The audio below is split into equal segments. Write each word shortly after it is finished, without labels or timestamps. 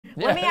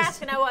Let me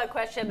ask Noah a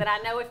question that I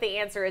know if the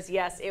answer is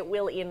yes, it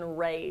will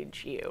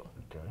enrage you.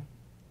 Okay.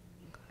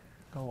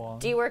 Go on.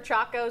 Do you wear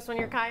chacos when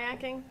you're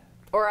kayaking?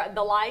 Or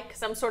the like,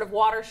 some sort of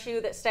water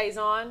shoe that stays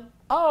on?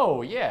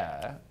 Oh,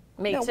 yeah.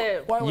 Me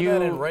too. Why would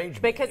that enrage me?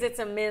 Because it's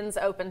a men's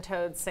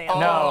open-toed sandal.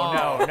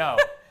 No.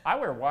 I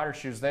wear water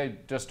shoes. They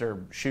just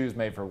are shoes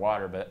made for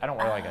water, but I don't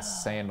wear like a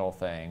sandal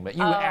thing. But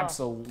you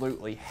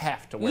absolutely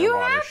have to wear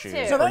water shoes,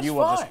 to. So or that's you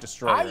will fine. just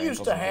destroy I your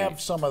used ankles to and have feet.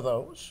 some of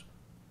those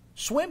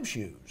swim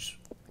shoes.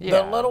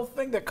 Yeah. The little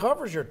thing that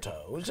covers your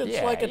toes. It's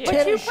Yeah, like a yeah. But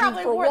tennis you shoe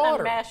probably for wore water.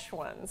 the mesh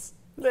ones.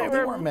 They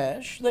weren't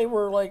mesh. They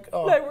were like.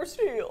 They were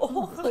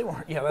steel. They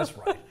weren't. Yeah, that's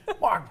right.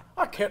 Well,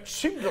 I can't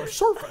see the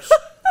surface.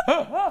 Who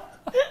are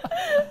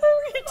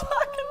you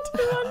talking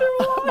to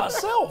underwater?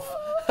 Myself.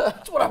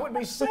 That's what I would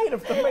be saying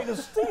if they're made of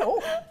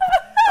steel.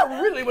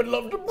 I really would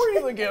love to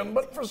breathe again,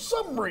 but for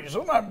some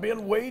reason I'm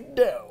being weighed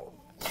down.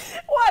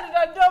 Why did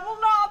I double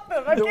knot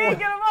them? I can't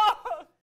get them off.